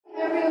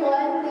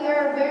everyone. We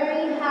are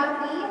very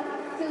happy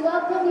to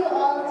welcome you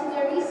all to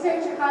the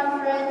Research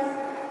Conference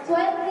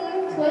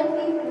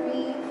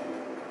 2023,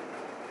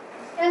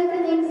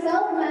 Strengthening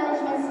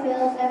Self-Management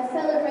Skills and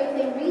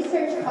Celebrating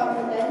Research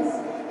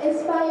Competence,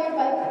 inspired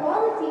by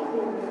quality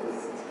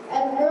gurus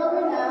and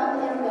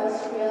world-renowned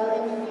industrial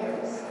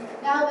engineers.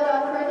 Now,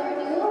 without further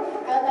ado,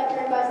 I would like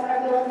to request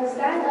everyone to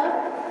stand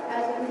up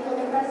as we feel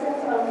the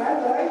presence of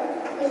our Lord,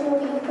 which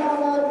will be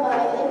followed by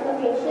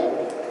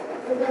invocation.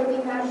 There will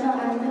be national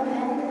anthem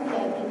and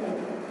PIP.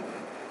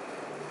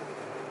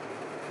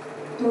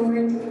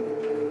 Lord,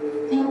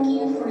 thank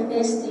you for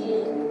this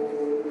day,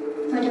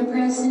 for the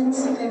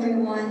presence of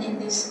everyone in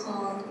this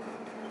call.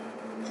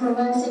 For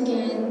once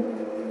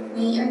again,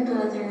 we are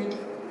gathered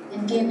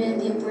and given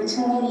the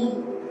opportunity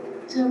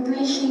to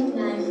appreciate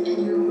life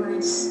and your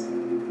words.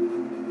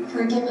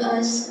 Forgive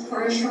us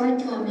for our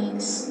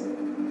shortcomings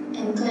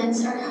and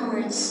cleanse our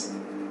hearts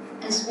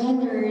as we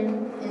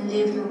learn and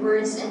live your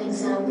words and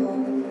example.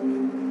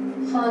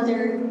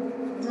 Father,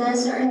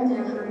 bless our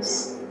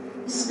endeavors,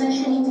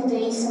 especially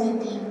today's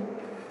meeting.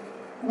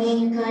 May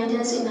you guide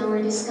us in our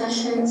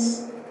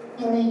discussions,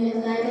 and may you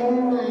enlighten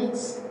our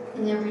minds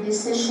in every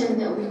decision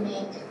that we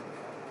make.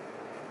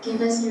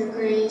 Give us your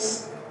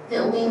grace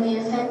that we may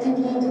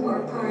effectively do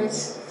our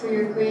parts for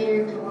your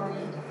greater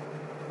glory.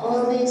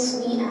 All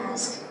this we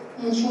ask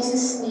in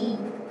Jesus'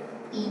 name.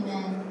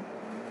 Amen.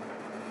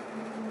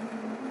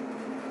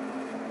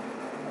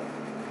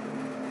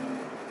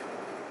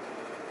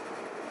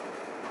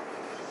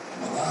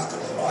 Mga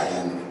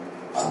kababayan,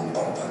 ang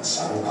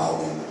pambansang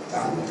awit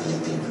ng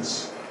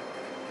Pilipinas.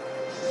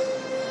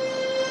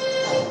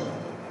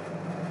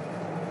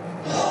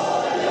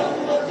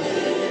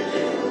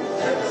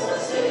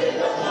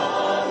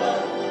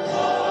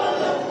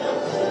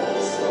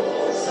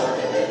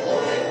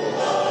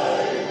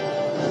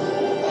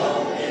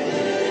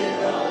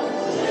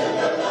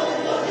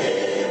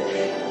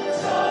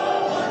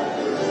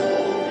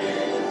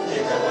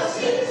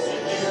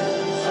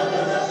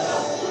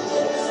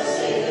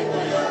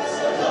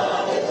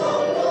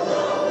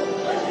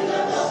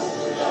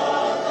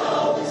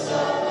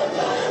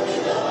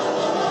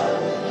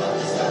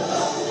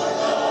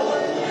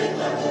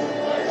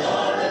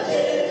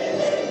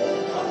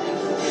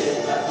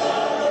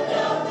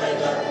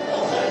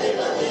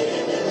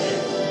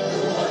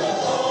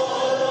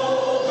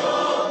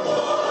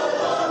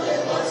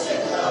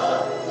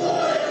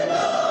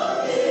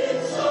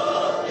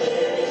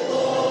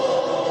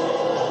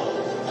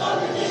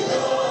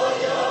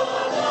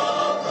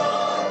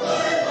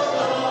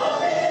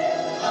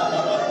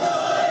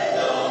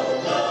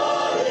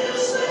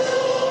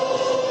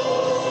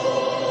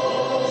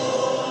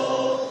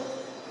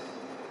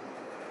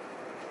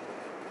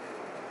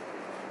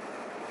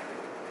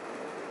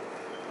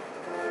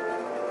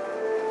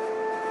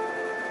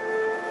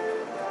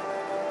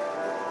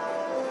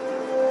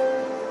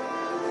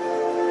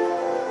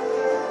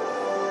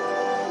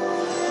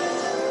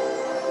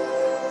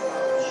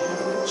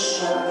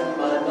 Sharpen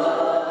my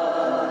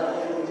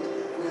mind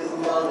with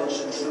knowledge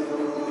and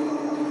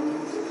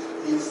truth.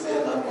 You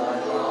fill up my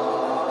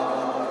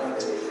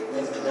heart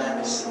with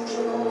gladness and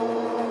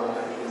joy.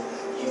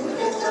 You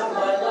lift up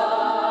my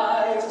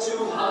life to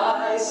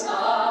heights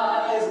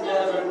I've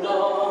never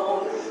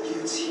known.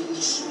 You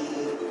teach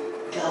me,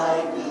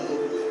 guide me,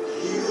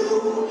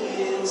 you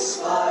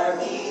inspire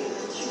me.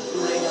 You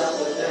bring out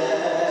the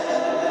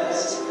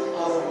best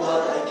of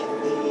what I can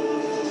be.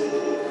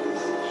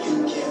 You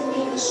give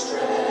me the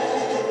strength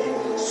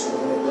to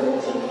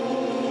believe in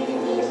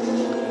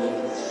me.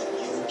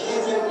 You've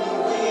given me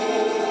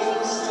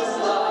wings to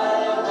fly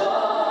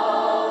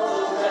above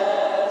the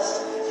rest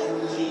and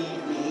lead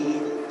me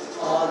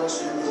on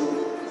to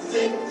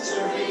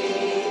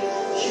victory.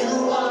 You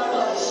are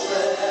my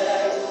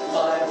strength,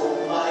 my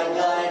hope, my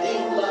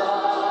guiding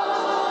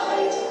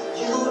light.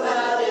 You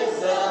added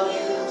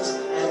values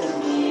and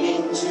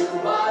meaning to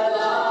my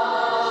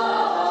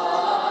life.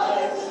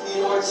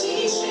 Your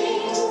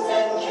teaching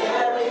and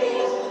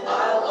caring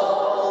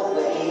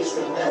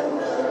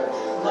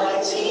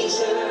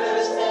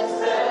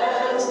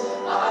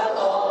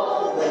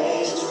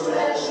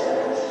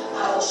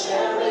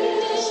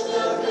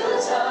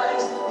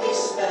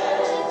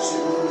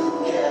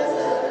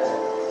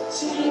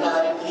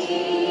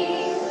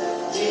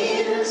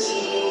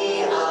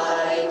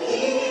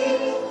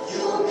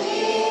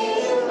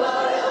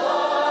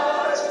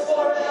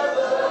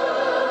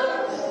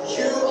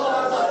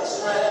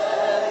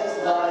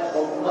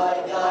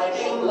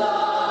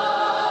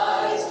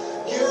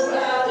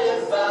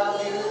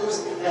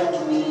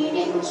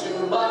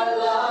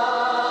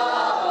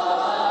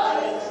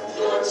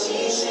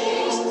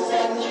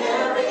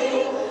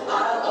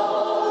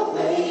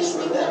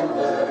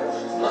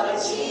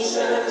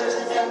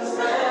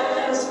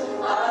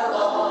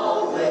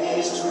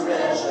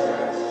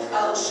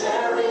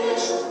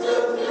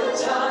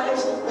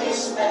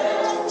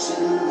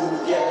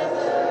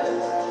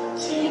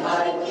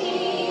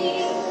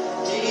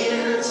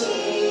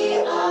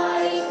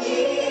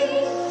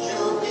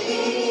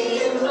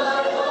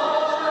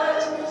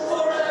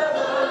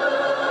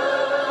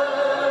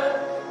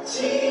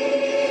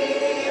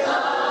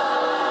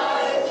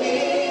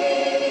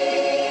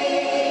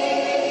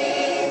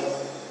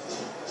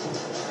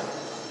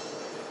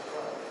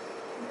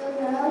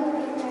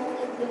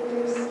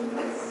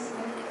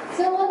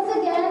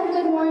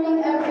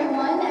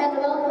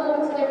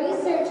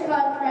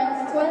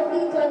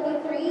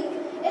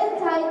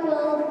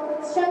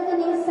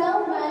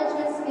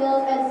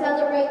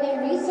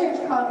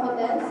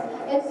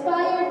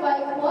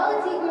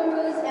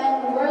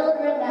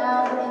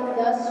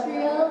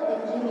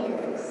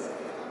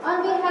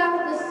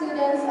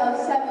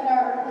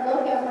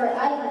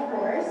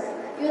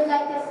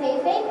like to say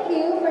thank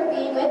you for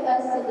being with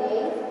us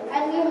today,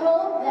 and we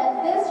hope that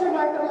this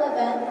remarkable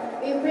event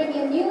will bring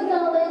you new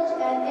knowledge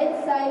and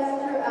insights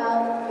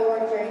throughout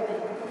your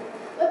journey.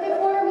 But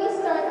before we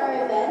start our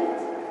event,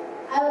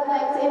 I would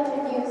like to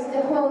introduce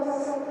the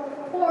hosts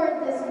for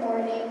this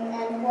morning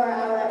and for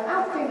our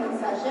afternoon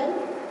session.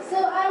 So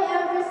I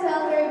am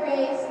Priscilla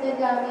Grace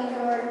Nagami,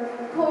 your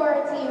core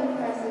team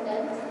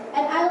president,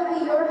 and I will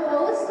be your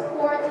host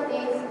for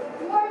today's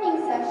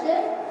morning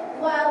session,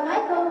 while my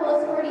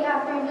co-host for the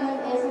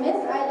afternoon is Miss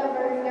Ida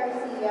Berg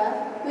Garcia,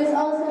 who is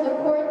also the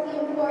core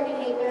team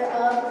coordinator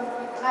of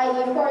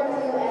IE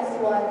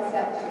 42S1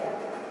 section.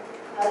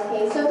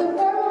 Okay, so to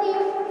formally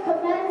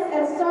commence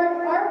and start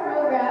our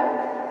program,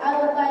 I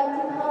would like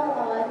to call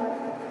on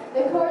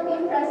the core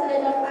team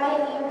president of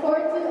IE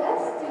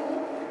 42S2,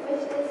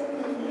 which is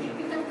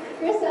me,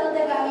 Priscilla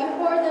Nagami,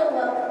 for the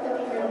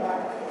welcoming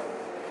remarks.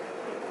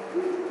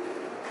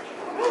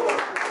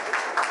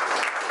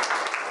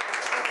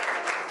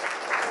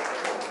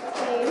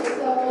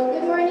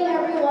 Good morning,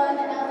 everyone,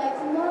 and I'd like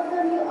to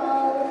welcome you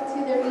all to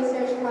the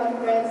Research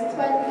Conference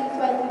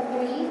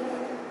 2023.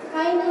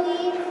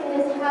 Finally, it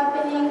is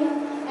happening,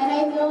 and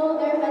I know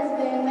there has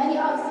been many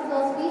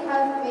obstacles we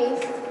have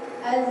faced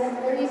as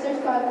the Research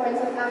Conference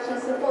was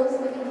actually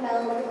supposed to be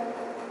held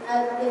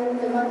in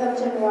the month of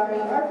January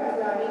or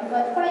February,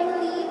 but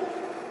finally,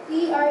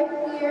 we are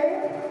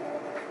here,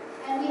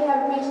 and we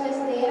have reached this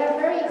day, and I'm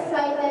very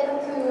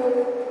excited to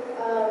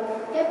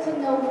get to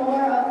know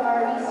more of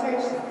our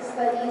research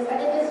studies, and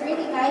it is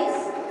really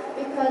nice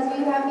because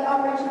we have the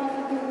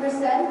opportunity to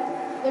present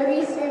the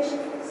research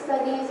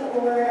studies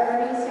or our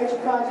research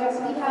projects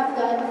we have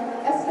done,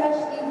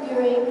 especially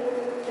during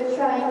the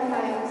trying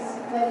times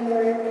when we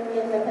were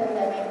in the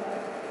pandemic.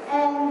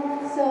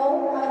 And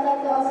so I'd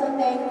like to also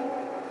thank,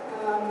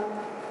 on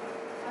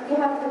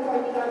behalf of the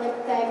board, I'd like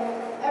to thank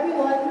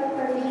everyone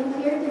for being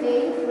here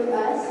today with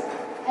us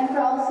and for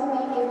also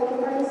being able to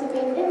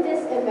participate in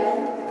this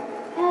event.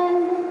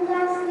 And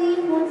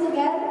lastly, once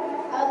again,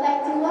 I would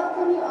like to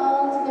welcome you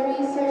all to the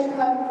Research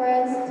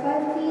Conference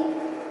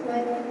 2023.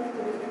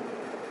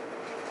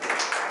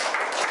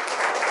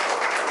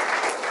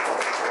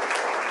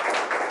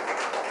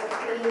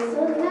 Okay,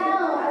 so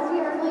now, as we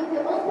are going to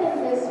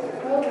open this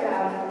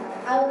program,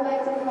 I would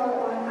like to call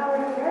on our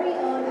very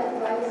own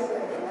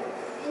advisor,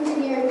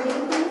 Engineer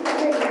T.T.P, for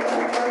his opening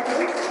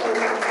remarks.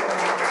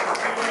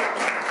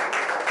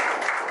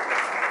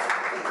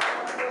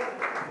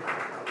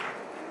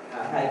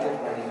 Hi, good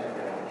morning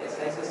everyone. It's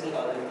nice to see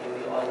all of you.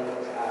 You all look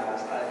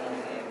studying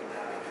and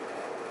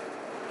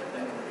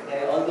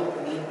they all look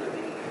neat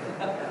today.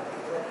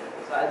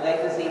 So I'd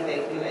like to say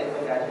thank you and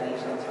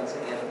congratulations once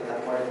again to the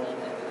core team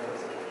and to the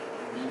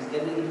teams.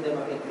 Can we give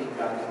them a big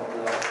round of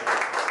applause?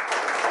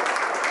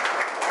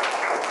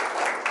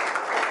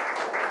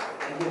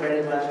 Thank you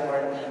very much,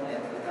 core team,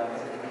 and to the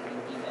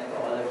facilitating team, and to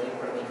all of you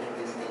for making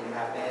this thing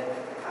happen.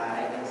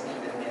 I can see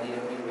that many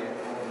of you went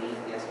home late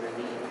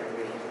yesterday in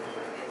preparation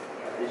for this.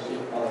 I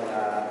appreciate all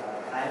the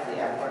time, the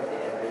effort, the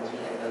energy,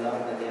 and the love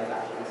that they have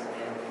actually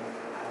spent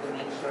to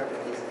make sure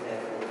that this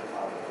event will be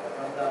possible.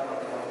 From the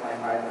bottom of my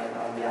heart and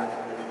on behalf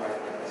of the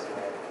department as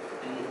well,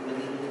 we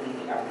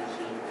really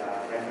appreciate the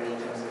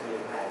preparations that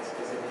we've had,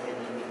 specifically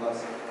because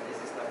this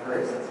is the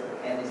first,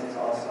 and this is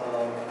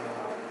also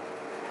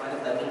one of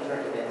the major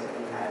events that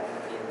we had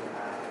in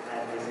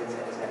at visits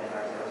and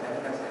seminars or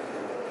seminars that we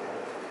will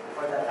have.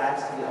 For the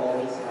past, we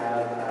always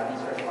have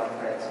research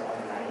conference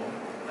online,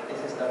 but this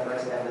is the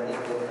first time that it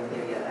will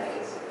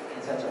materialize in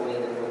such a way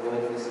that we're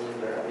going to see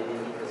your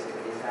ability to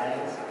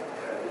synthesize,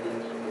 your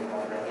ability to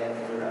comprehend,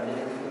 and your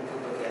ability to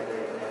put together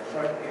in a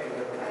short period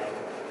of time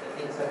the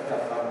things that you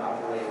have come up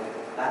with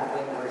back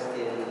when you were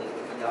still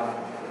young,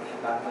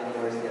 back when you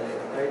were still in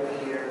third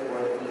year,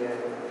 fourth year,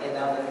 and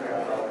now that we're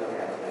about to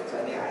graduate. So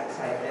I'm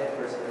excited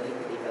personally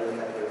to take a look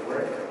at your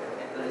work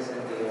and to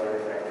listen to your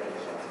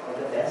preparations. All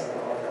the best to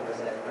all the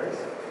presenters,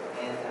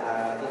 and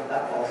good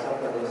luck also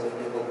for those of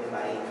you who will be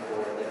vying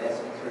for the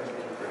best research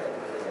paper and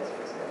for the best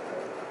presenter.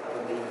 Have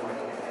a great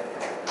morning ahead.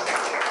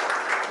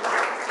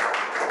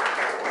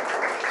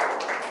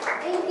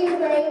 Thank you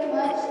very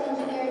much,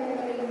 Engineer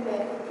T.T.P,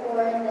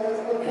 for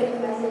those opening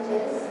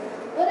messages.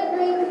 What a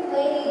great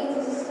way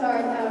to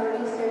start our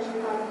research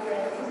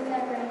conference, isn't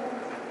that right?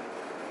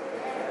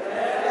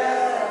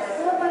 Yes!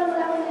 So, parang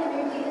wala akong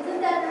energy,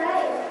 isn't that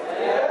right?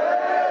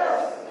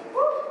 Yes!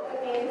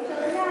 Okay, so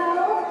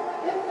now,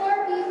 before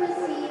we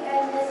proceed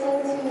and listen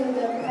to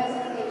the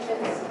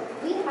presentations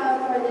we have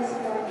for this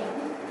morning,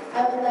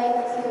 I would like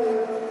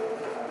to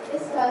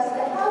discuss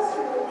the house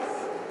rules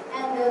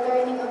and the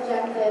learning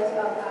objectives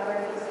of our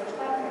research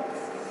conference.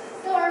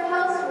 So our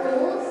house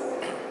rules,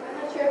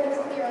 I'm not sure if it's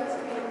clear on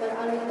screen, but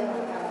I'll read them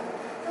out.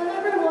 So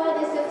number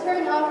one is to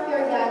turn off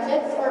your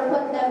gadgets or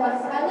put them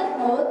on silent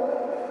mode.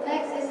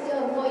 Next is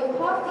to avoid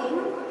talking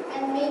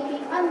and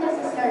making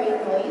unnecessary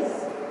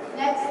noise.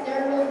 Next,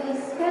 there will be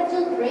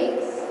scheduled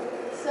breaks,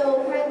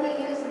 so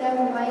kindly use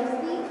them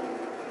wisely.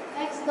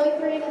 Next,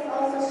 loitering is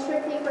also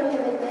strictly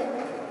prohibited.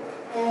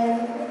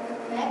 And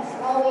next,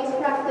 always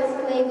practice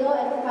Play-Doh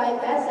and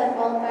 5S at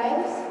all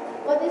times.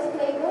 What is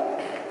Play-Doh?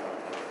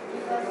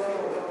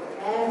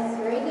 Yes,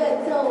 very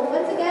good. So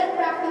once again,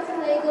 practice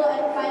Play-Doh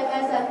and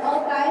 5S at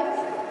all times.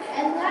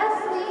 And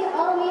lastly,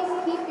 always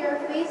keep your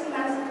face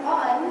mask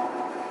on.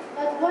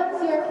 But once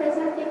you're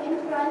presenting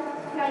in front,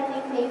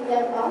 kindly take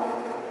them off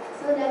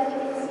so that you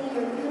can see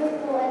your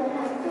beautiful and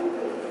handsome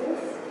faces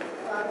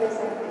while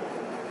presenting.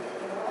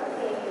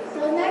 Okay,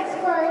 so next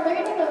for our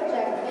learning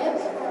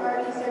objectives for our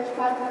research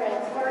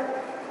conference, or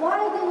why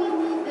do we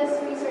need this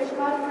research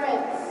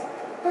conference?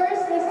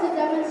 First is to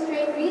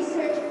demonstrate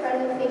research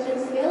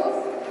presentation skills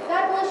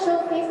that will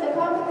showcase the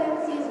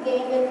competencies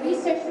gained in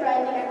research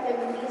writing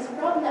activities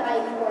from the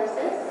IE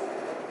courses.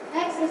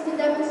 Next is to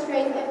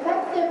demonstrate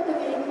effective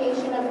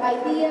communication of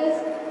ideas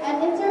and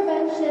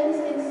interventions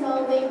in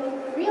solving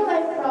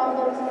real-life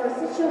problems or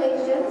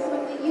situations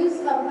with the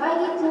use of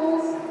IE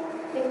tools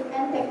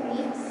and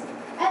techniques.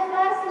 And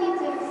lastly,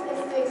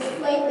 is to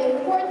explain the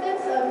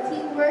importance of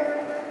teamwork,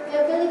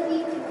 the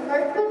ability to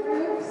work with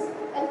groups,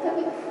 and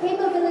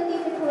capability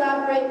to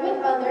collaborate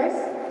with others,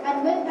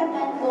 and with an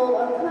end goal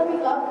of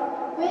coming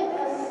up with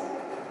a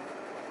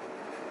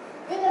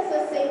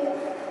succinct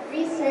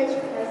research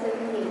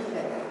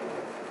presentation.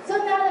 So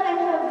now that I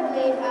have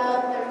laid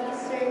out the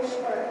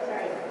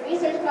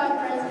research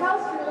conference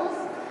house rules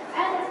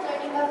and its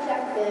learning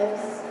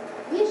objectives,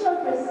 we shall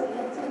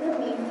proceed to the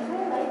main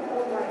highlight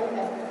of our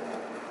event.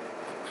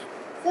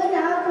 So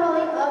now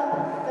calling up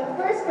the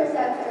first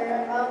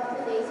presenter of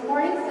today's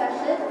morning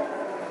session,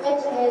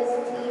 which is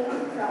Team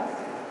Cross.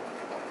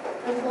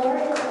 The floor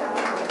is now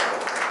yours.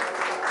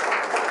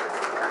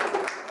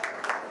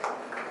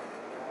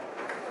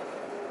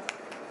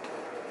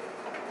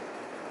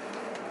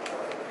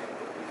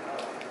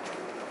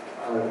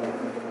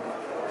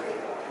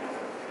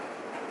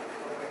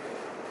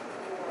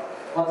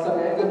 Once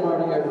again, good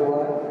morning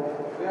everyone.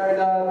 We are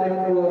the Team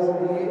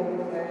Curiosity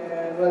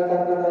and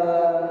welcome to the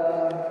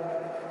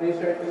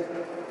Research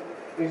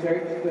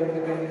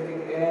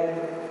 2023, and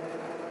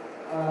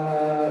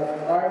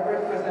our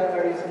first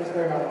presenter is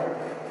Mr. Hammer.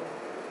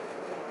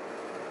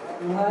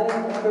 Hi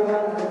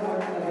everyone, good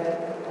morning again.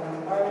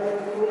 Our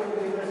two will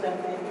be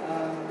presenting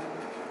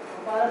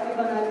comparative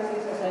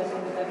analysis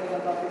assessing the technical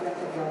competence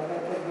of the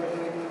affected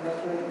graduating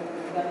industrial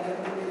mechanical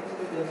engineering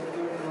students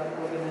during the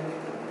COVID-19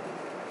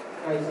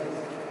 crisis.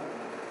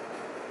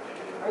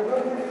 Our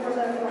group will be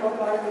presenting a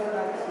comparative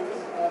analysis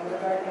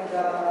regarding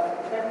the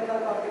technical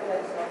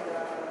competence of the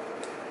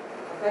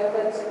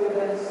affected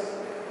students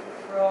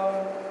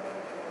from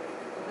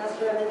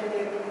industrial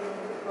engineering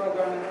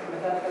program and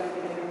mechanical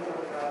engineering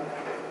program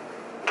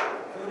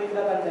during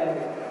the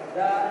pandemic.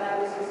 The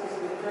analysis is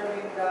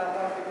determining the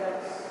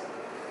competence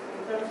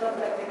in terms of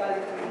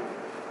technicality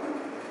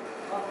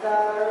of the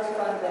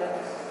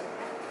respondents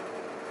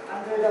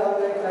under the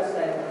online class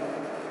setting.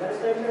 The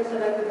researchers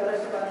selected the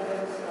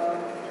respondents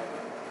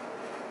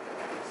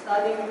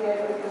studying in the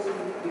FQC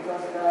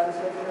because the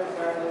researchers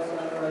are also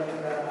enrolled in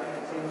the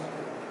same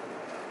school.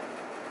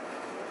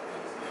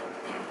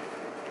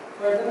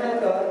 For the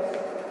methods,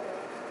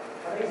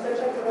 a research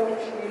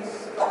approach is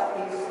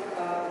practiced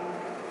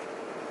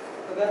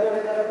together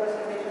with the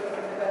representation of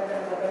independent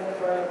and dependent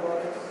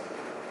variables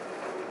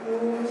to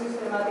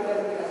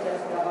systematically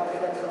assess the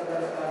competence of the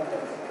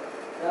respondents.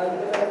 The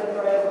independent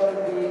variable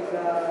being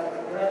the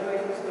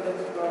graduating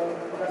students from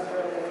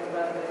industrial and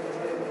mechanical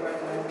engineering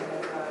department,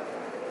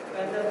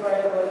 and dependent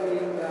variable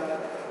being the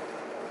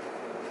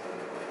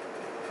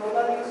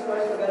total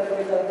scores together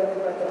with the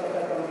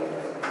independent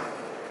competencies.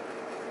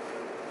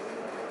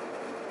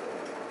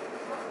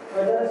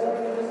 For the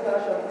resulting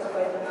discussion,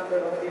 despite the number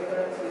of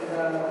differences in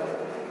the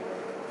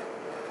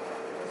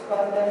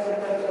respondents in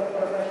terms of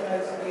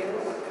professional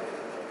skills,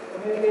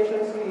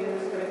 communication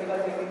skills, critical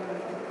thinking,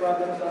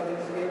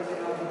 problem-solving skills,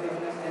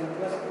 innovativeness, and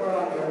quest for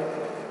hunger,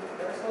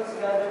 the results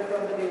gathered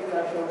from the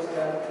data shows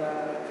that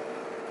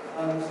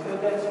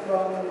students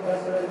from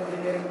industrial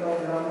engineering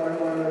program are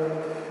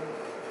more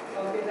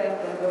competent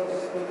than those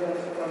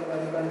students from the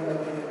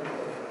mechanical engineering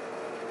program.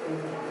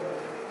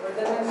 For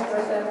the next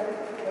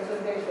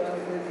presentation,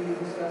 it will be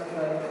discussed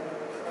by.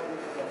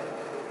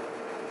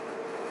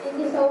 Thank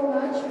you so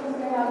much,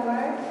 Mr.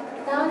 Hammer.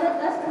 Now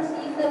let us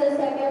proceed to the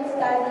second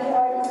study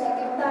or the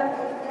second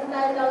topic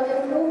entitled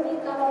Improving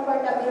the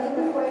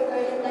Comfortability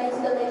Worker in the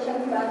Installation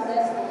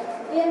Process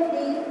in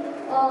the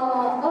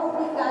of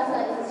the CASA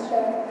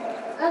instrument.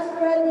 As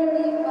Frederick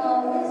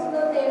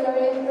Winslow Taylor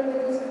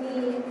introduced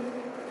the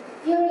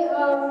theory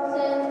of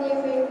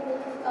scientific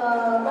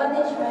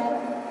management,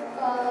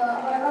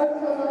 or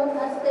also known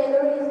as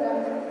Taylorism,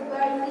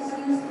 where it is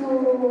used to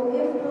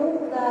improve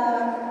the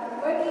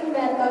working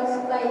methods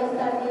by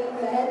studying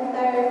the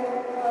entire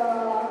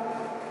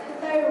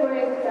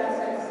work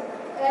process.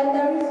 And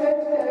the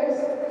researchers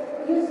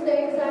used to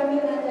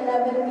examine an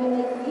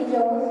 11-minute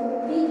video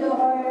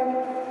or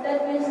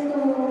that means to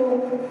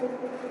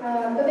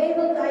be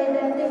able to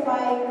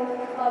identify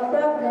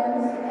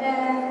problems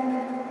and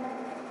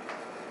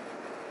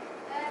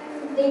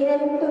they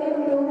aim to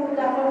improve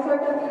the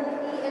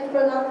comfortability and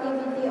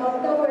productivity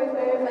of the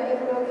worker by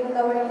improving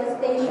the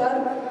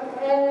workstation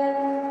and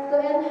to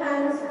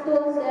enhance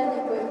tools and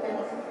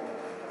equipment.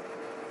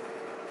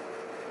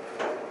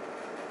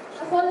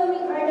 The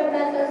following are the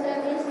methods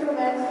and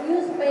instruments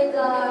used by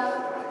the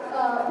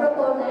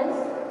proponents,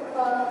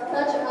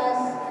 such as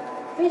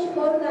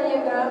fishbone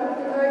diagram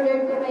in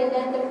order to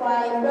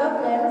identify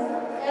problems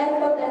and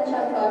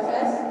potential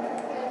causes,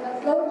 and the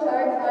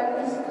flowchart are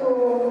used to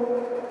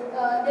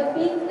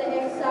depict the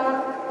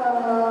exact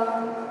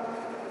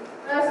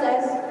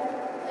process,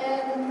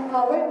 and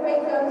work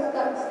breakdown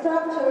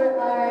structure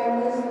are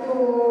used to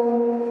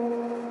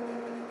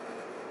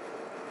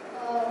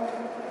um,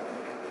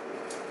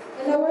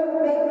 in a work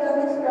breakdown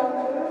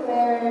structure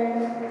where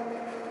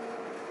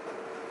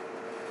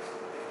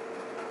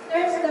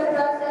turns the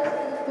process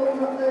into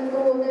the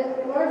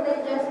more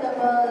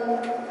digestible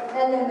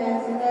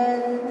elements,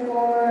 and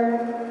for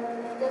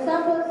the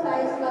sample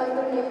size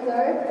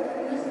calculator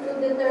used to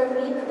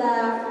determine the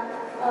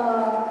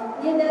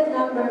needed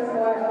number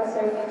for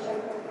observation.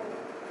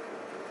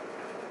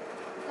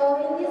 So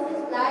in this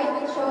slide,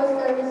 it shows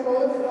the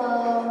results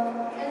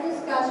and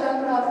discussion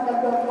of the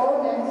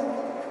proponents,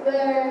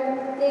 where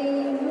they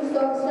used to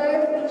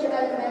observe each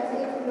element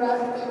in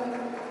grasping,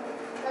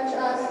 such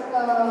as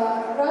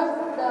grasp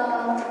the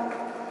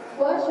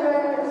washer,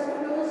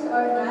 screws,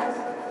 or nuts,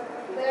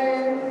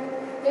 where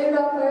they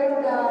record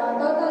the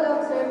total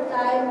observed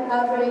time,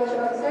 average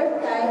observed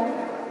time,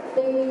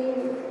 the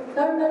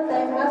normal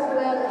time, as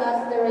well as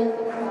the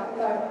rating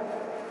factor.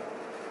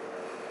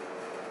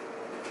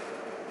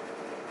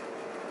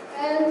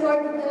 And for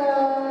the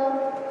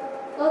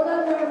total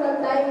normal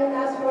time, it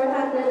has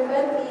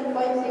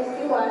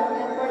 420.61,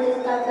 and for the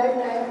standard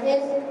time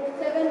is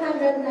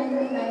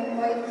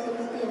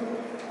 799.16.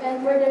 And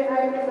for the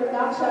hourly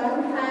production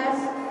has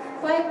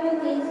 5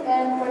 units,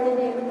 and for the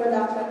daily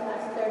production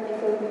has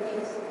 32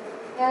 units.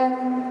 And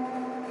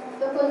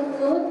to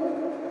conclude,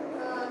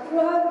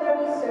 throughout the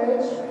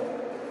research,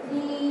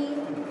 the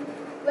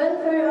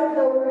welfare of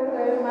the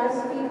worker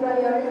must be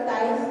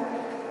prioritized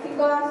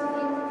because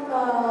it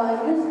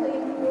used to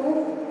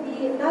improve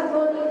not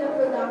only the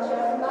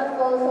production but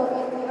also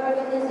in the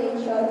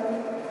organization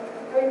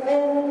and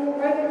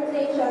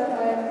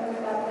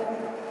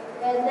development.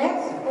 And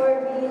next, for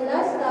the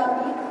last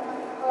topic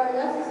or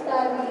last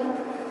study,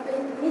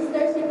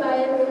 Mr.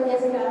 Sibayan will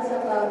discuss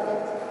about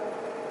it.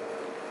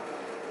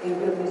 Thank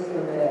you, Ms.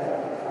 Rivera.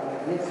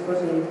 Let's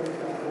proceed to the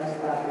last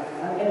topic.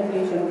 An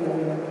innovation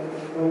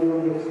for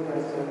newly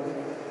expressed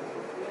services.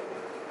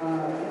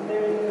 In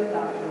their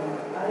introduction,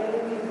 a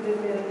relative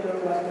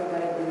literature was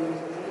provided to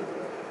illustrate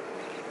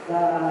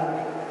the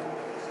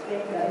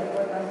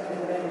importance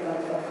and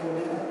relevance of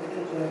moving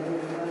application in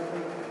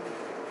transportation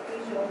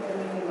to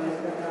minimize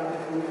the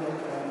traffic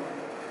congestion.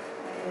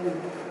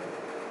 And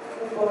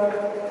support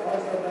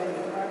also by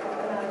the market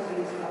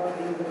analysis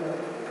according to the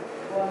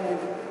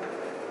component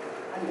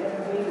and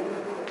innovative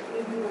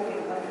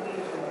booking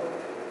application.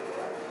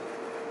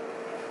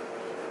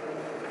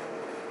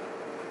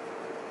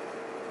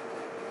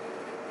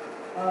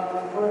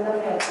 For the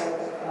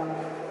methods,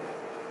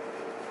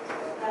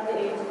 at the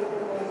age to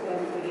propose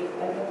and create a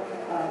new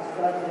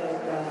to address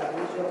the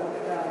issue of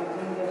traffic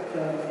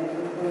congestion and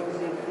improve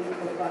safety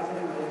for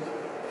passengers.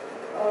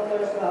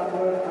 Authors have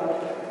worked out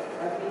a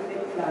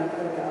detailed plan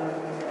for the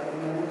aspects of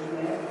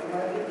management,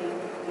 marketing,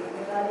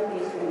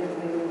 technicalities, and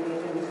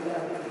implementation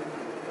strategy.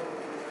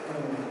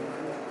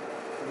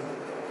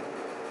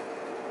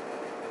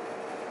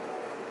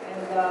 And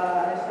the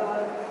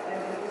result and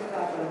the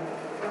discussion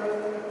for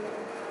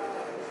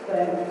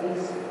strength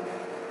is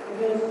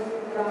reduce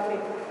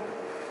traffic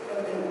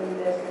serving in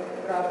less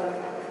travel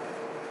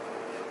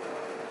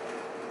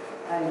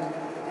time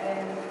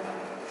and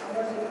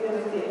more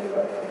security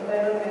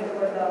environment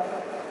for the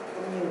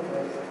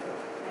commuters.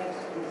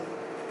 Next is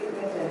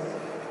weaknesses.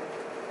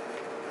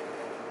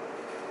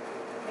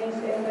 Makes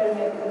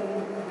internet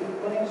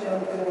connection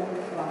to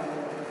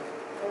function.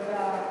 For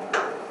the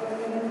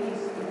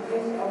opportunities,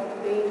 increase of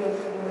pages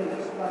during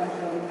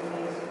expansion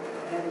phase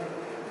and a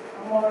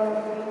more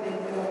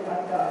detailed look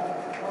at the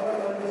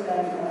overall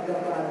design of the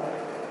product.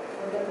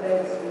 For the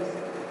threads is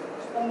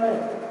customer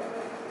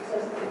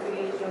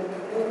certification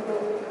due to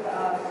the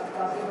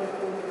possible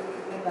to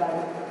legal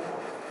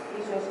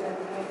issues and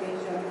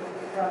limitation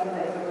from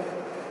the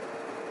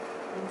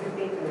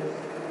interpreters.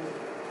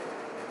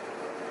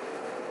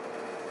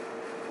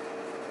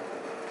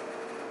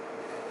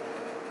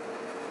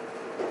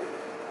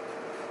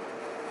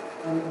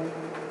 On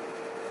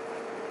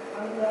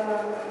the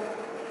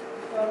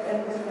short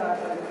and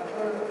discussion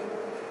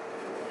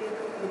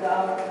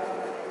without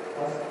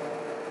cost.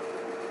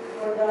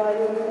 For the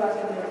young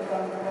passenger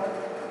transport,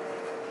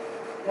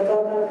 the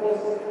total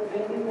is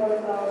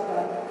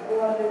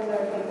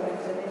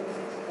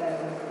 24,230.76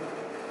 pesos.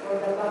 For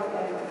the back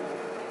end,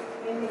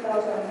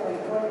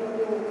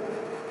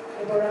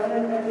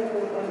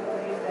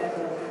 432.3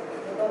 pesos.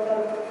 The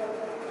total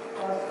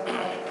cost of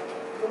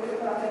group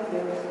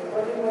passengers,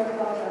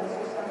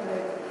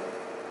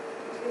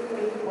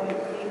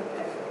 44,663.8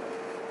 pesos.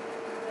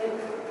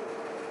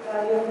 The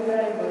yung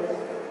drivers,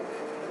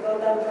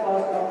 total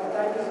cost of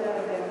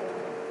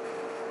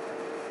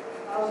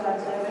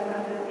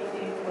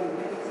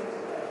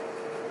 37,788.26 pesos.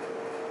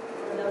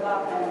 For the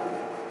back end,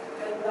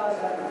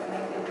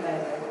 12,019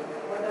 pesos.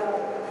 For the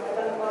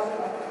total cost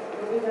of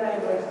UV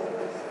drivers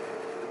is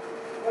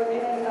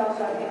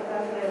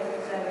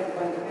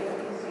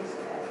 49,807.26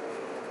 pesos.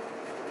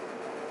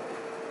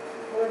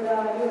 For the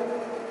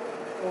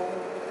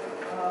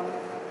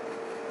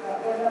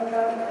for the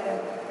front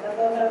end, the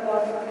total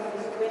cost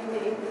is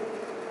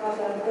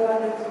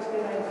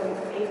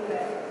 20,269.8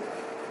 pesos.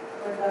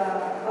 For the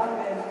back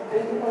end,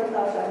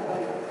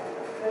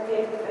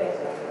 24,038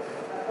 pesos.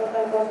 The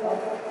total cost of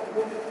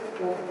book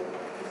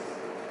is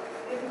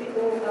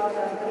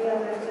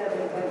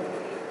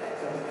 52,307.8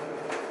 pesos.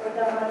 For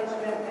the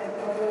management and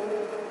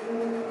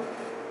overview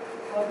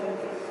module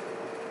is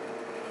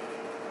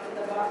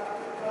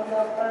from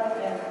the front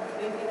end,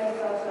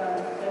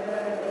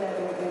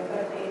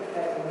 29,711.38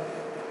 pesos.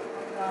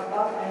 On the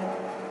back end,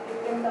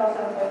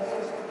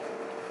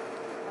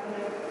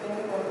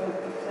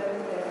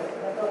 15,624.7 pesos.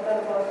 The total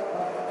cost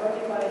of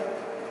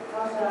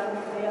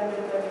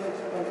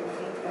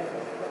 45,336.8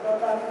 pesos. The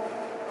total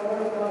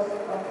overall cost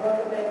of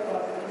prototype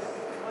cost is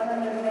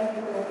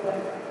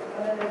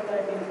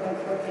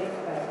 192,113.48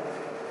 pesos.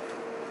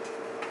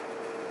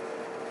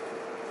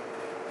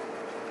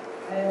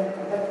 And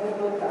that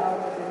concludes our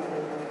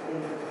presentation. Thank you.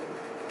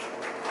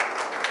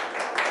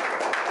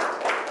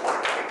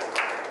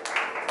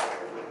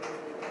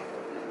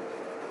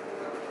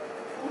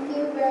 Thank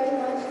you very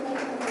much,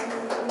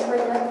 for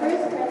that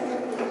first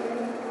presentation.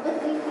 What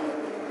do you think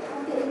of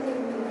the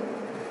interview?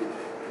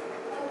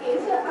 Okay,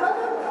 so out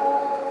of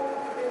all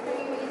the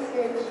 3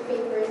 research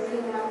papers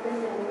you have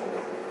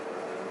presented,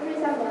 there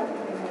is a lot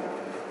here now.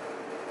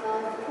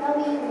 Tell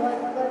me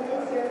what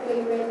is your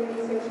favorite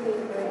research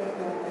paper and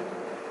why?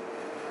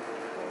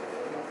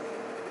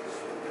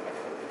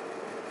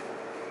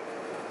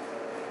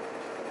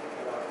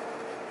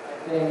 I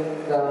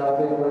think the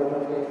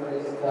favorite paper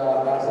is the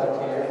Asa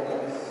chair.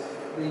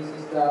 This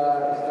is the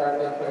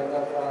starting point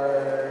of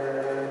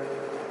our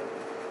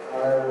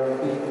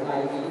big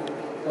IE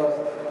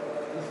because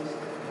this is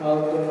how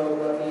to know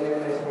the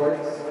TMS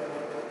works,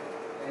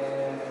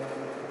 and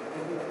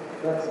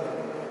that's it.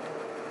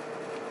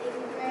 Thank you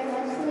very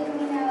much. So you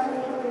may now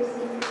take your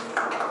seats.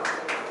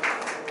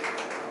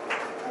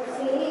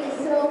 Okay,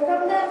 so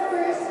from that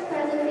first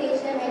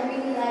presentation, I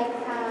really like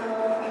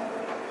how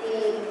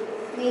they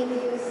made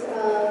use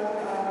of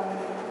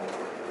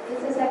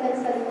it's a second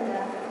study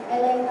nila. I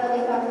like how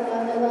they talk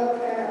about the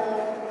welfare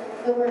of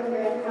the worker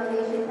and how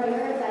they should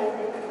prioritize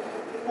it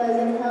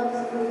because it helps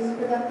boost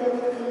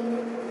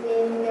productivity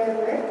in their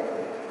work